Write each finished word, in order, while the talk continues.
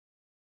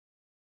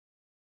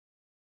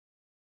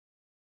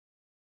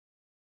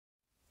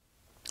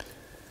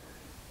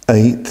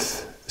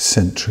8th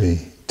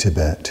century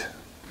Tibet.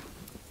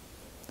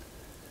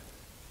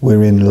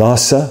 We're in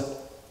Lhasa,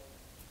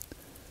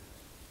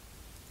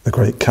 the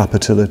great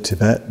capital of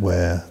Tibet,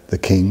 where the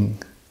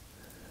king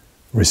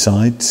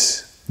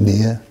resides,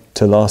 near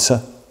to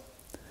Lhasa,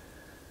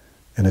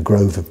 in a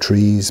grove of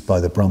trees by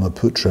the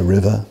Brahmaputra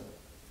river.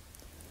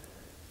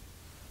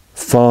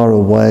 Far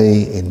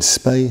away in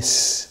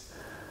space,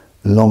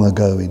 long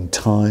ago in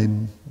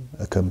time,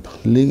 a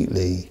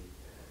completely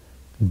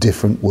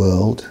different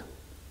world.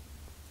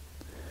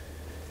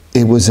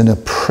 It was an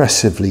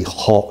oppressively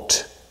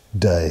hot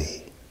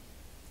day,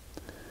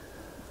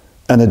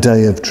 and a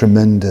day of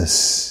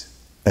tremendous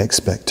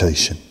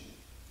expectation.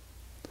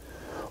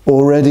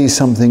 Already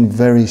something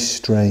very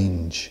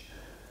strange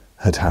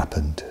had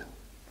happened.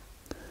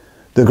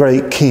 The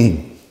great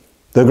king,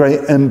 the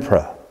great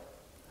emperor,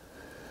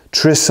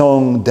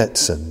 Trisong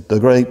Detsen, the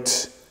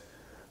great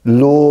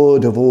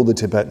lord of all the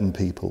Tibetan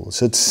peoples,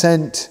 had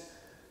sent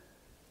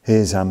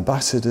his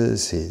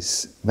ambassadors,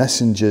 his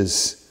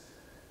messengers,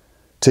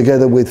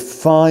 together with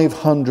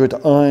 500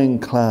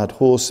 ironclad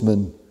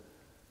horsemen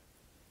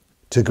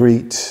to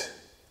greet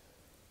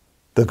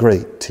the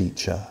great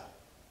teacher,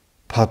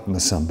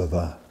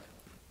 Padmasambhava,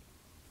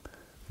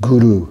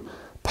 Guru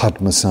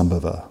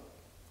Padmasambhava.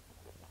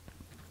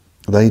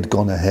 They'd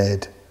gone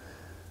ahead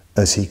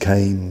as he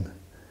came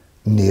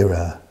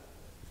nearer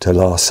to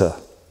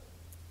Lhasa,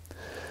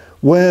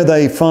 where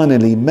they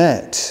finally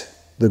met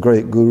the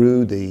great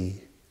Guru, the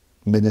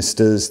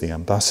ministers, the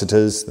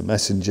ambassadors, the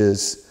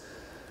messengers,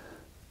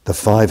 the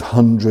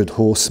 500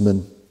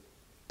 horsemen.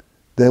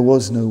 There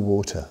was no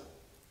water,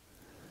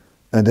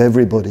 and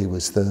everybody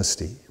was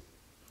thirsty.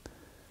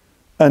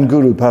 And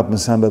Guru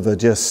Padmasambhava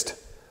just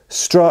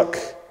struck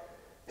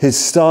his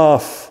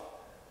staff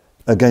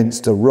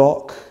against a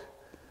rock,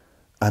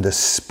 and a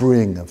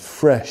spring of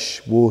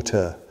fresh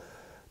water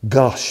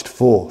gushed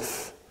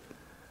forth.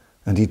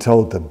 And he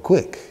told them,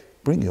 "Quick,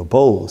 bring your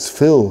bowls,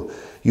 fill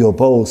your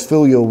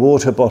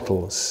water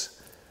bottles,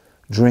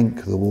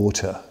 drink the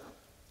water."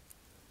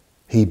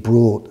 He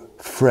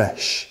brought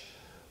fresh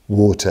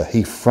water.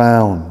 He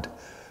found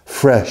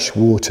fresh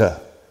water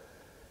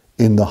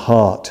in the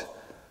heart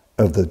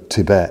of the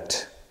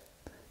Tibet.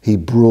 He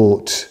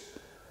brought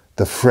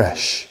the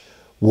fresh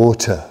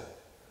water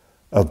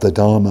of the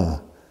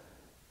Dharma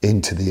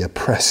into the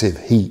oppressive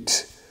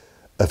heat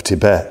of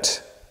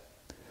Tibet.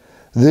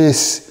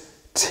 This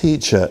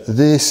teacher,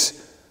 this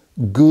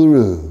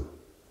guru,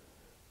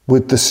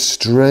 with the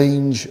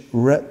strange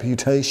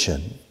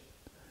reputation,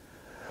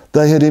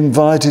 they had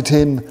invited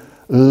him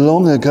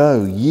long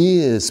ago,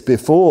 years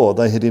before.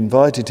 They had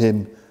invited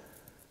him,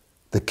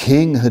 the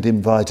king had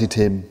invited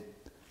him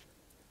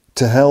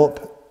to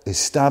help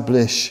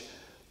establish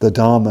the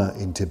Dharma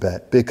in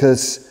Tibet,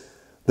 because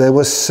there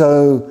were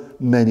so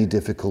many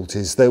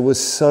difficulties. There was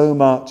so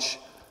much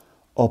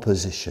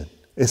opposition,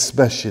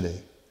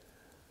 especially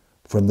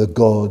from the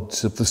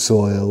gods of the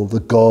soil, the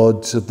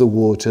gods of the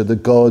water, the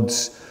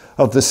gods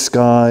of the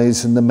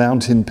skies and the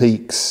mountain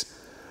peaks.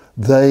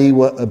 They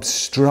were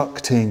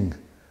obstructing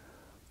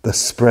the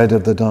spread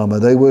of the Dharma.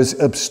 They were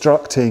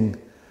obstructing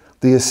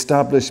the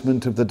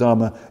establishment of the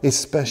Dharma.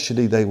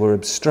 Especially they were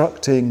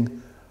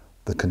obstructing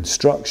the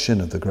construction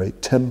of the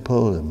great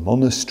temple and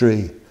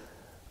monastery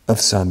of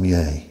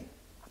Samye.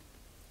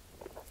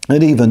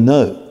 And even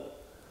though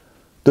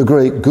the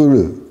great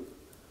guru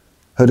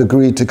had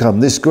agreed to come,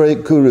 this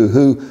great guru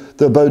who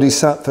the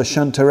Bodhisattva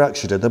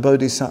Shantarakshita, the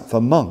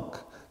Bodhisattva monk,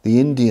 the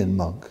Indian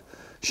monk,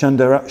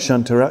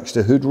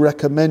 Shantarakshita, who'd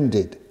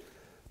recommended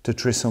to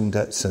Trisong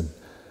Detsen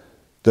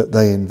that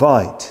they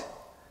invite,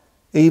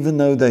 even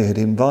though they had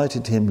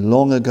invited him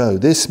long ago,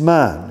 this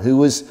man who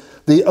was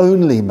the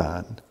only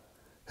man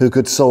who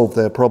could solve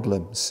their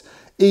problems,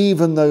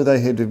 even though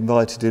they had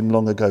invited him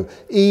long ago,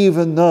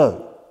 even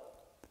though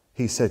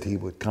he said he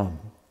would come,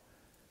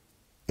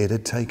 it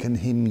had taken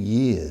him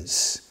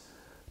years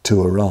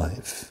to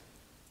arrive.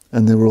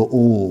 And there were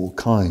all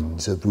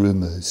kinds of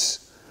rumours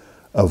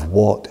of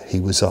what he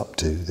was up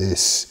to,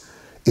 this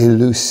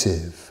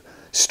elusive,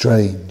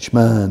 strange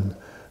man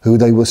who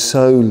they were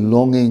so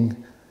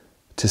longing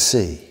to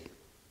see.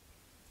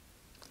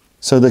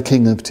 So the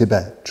king of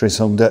Tibet,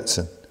 Trisong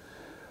Detsen,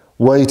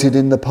 waited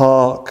in the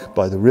park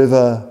by the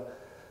river,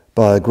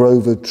 by a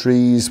grove of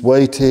trees,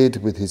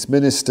 waited with his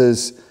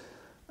ministers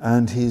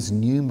and his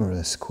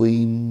numerous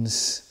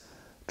queens,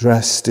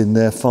 dressed in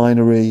their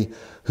finery,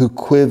 who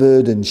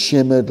quivered and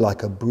shimmered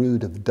like a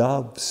brood of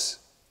doves.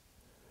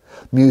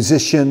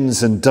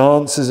 Musicians and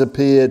dancers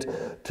appeared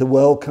to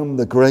welcome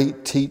the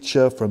great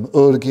teacher from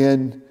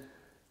Urgyen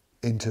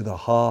into the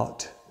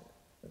heart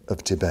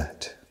of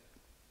Tibet.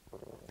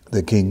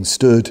 The king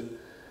stood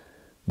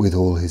with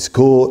all his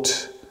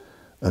court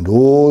and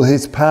all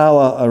his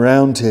power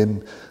around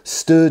him,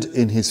 stood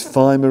in his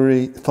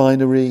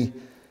finery,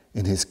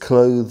 in his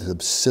clothes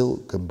of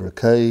silk and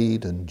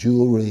brocade and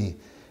jewellery,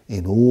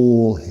 in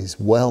all his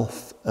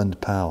wealth and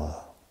power.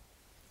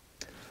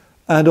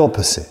 And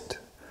opposite,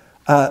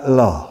 at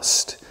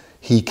last,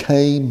 he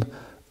came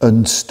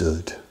and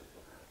stood,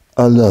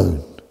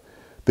 alone,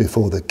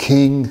 before the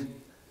king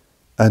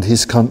and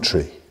his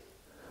country,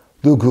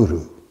 the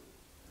Guru,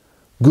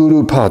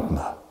 Guru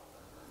Padma,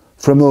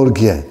 from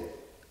Urgyen,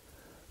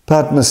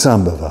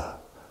 Padmasambhava,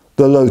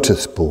 the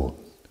lotus-born,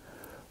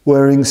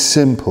 wearing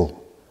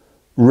simple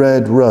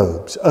red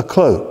robes, a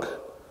cloak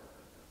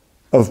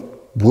of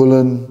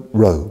woolen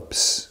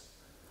robes,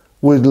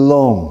 with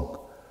long,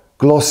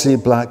 glossy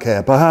black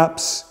hair,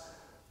 perhaps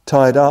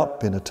tied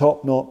up in a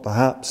top knot,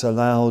 perhaps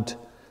allowed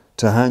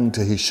to hang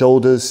to his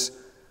shoulders,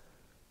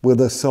 with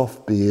a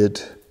soft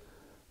beard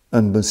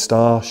and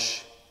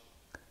moustache,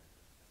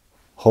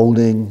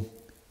 holding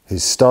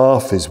his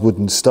staff, his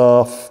wooden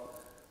staff,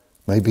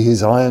 maybe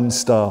his iron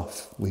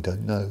staff, we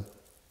don't know,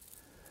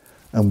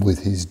 and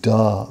with his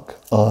dark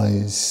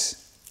eyes,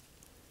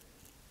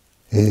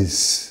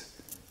 his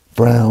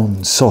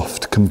brown,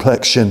 soft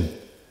complexion,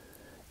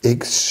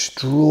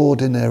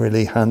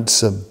 extraordinarily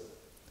handsome,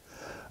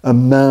 a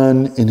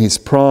man in his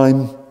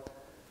prime,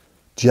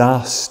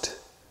 just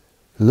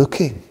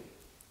looking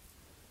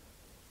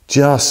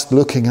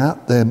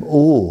at them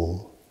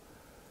all,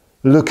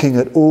 looking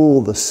at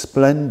all the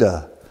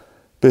splendor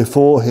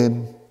before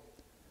him,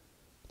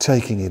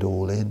 taking it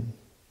all in,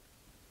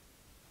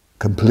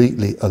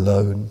 completely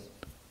alone.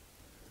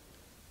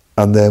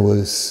 And there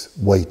was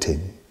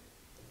waiting.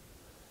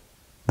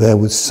 There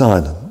was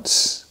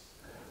silence.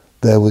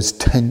 There was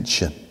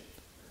tension.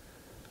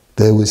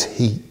 There was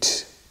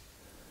heat.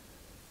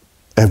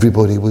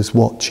 Everybody was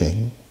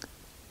watching.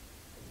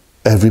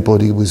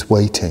 Everybody was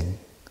waiting.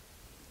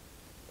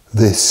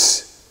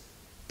 This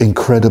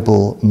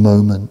incredible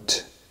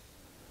moment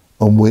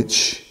on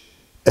which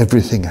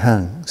everything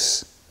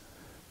hangs.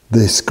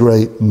 This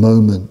great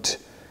moment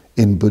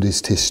in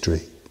Buddhist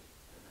history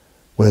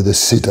where the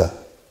Siddha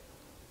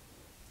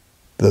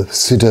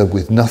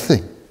with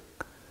nothing,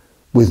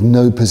 with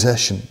no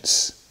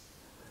possessions,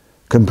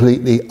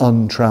 completely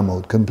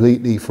untrammeled,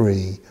 completely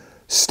free,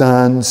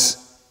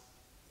 stands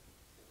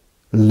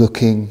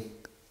looking,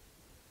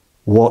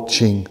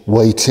 watching,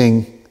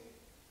 waiting,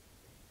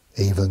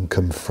 even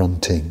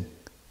confronting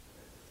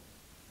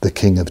the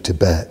King of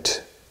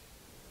Tibet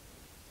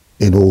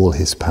in all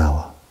his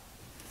power.